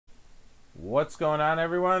What's going on,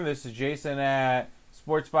 everyone? This is Jason at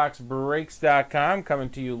SportsBoxBreaks.com coming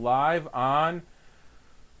to you live on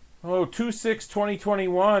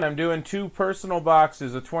 2/6/2021. I'm doing two personal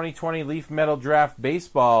boxes of 2020 Leaf Metal Draft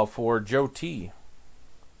Baseball for Joe T.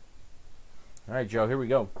 All right, Joe, here we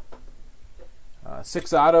go.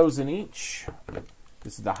 6 autos in each.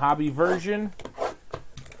 This is the hobby version.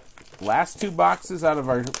 Last two boxes out of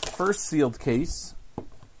our first sealed case.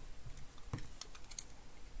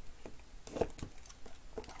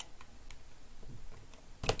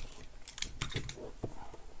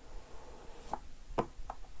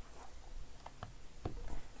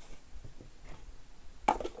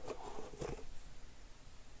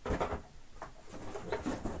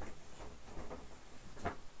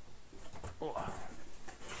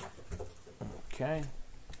 Okay.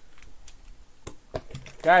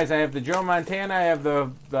 Guys, I have the Joe Montana, I have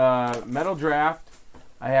the Metal Draft,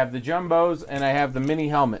 I have the Jumbos, and I have the mini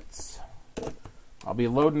helmets. I'll be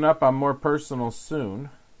loading up on more personal soon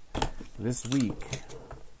this week.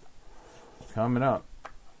 Coming up.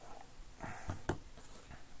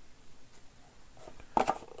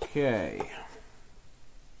 Okay.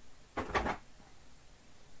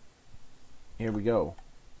 Here we go.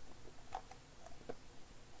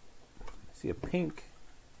 See a pink.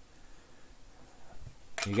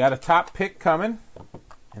 You got a top pick coming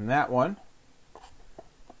in that one.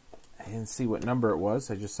 I didn't see what number it was.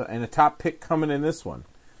 I just saw, and a top pick coming in this one.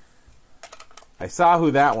 I saw who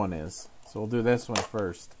that one is, so we'll do this one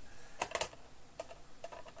first.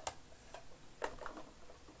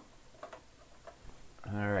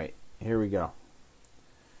 All right, here we go.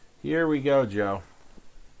 Here we go, Joe.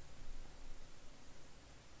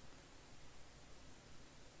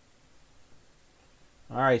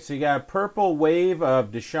 All right, so you got a purple wave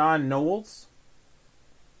of Deshaun Knowles.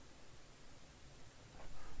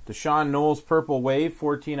 Deshaun Knowles purple wave,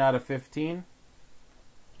 14 out of 15.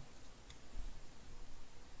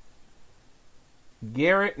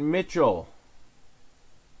 Garrett Mitchell.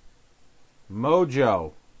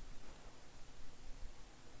 Mojo.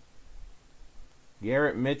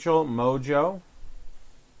 Garrett Mitchell, Mojo.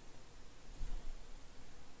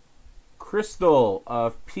 Crystal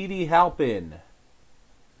of Petey Halpin.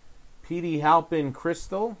 Petey Halpin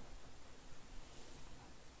Crystal.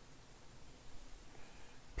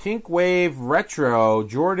 Pink Wave Retro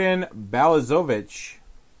Jordan Balazovic,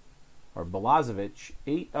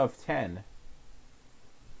 8 of 10.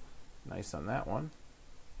 Nice on that one.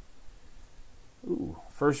 Ooh,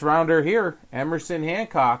 first rounder here, Emerson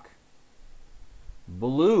Hancock.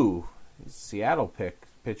 Blue, Seattle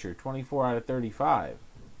pitcher, 24 out of 35.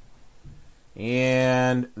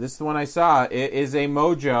 And this is the one I saw. It is a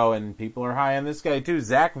Mojo, and people are high on this guy too.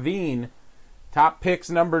 Zach Veen, top picks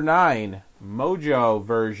number 9. Mojo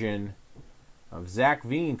version of Zach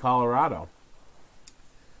Veen, Colorado.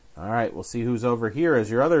 All right, we'll see who's over here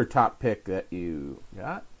as your other top pick that you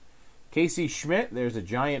got. Casey Schmidt, there's a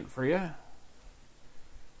giant for you.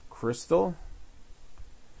 Crystal.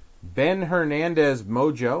 Ben Hernandez,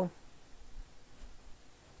 Mojo.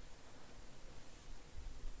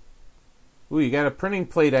 Ooh, you got a printing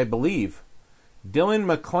plate, I believe. Dylan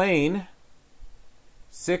McClain,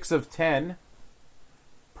 6 of 10.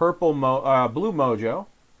 Blue Mojo.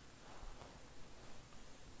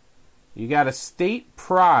 You got a State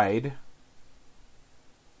Pride.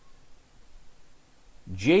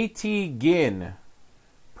 JT Ginn,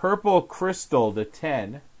 purple crystal to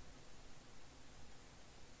 10.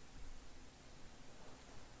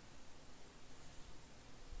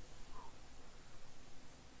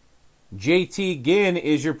 JT Ginn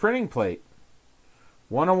is your printing plate.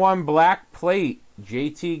 101 black plate,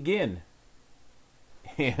 JT Ginn.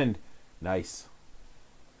 And nice.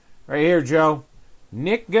 Right here, Joe.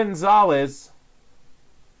 Nick Gonzalez.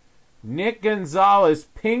 Nick Gonzalez,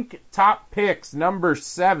 pink top picks, number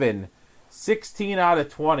 7. 16 out of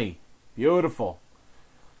 20. Beautiful.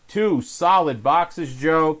 2 solid boxes,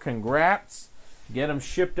 Joe. Congrats. Get them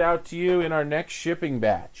shipped out to you in our next shipping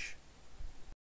batch.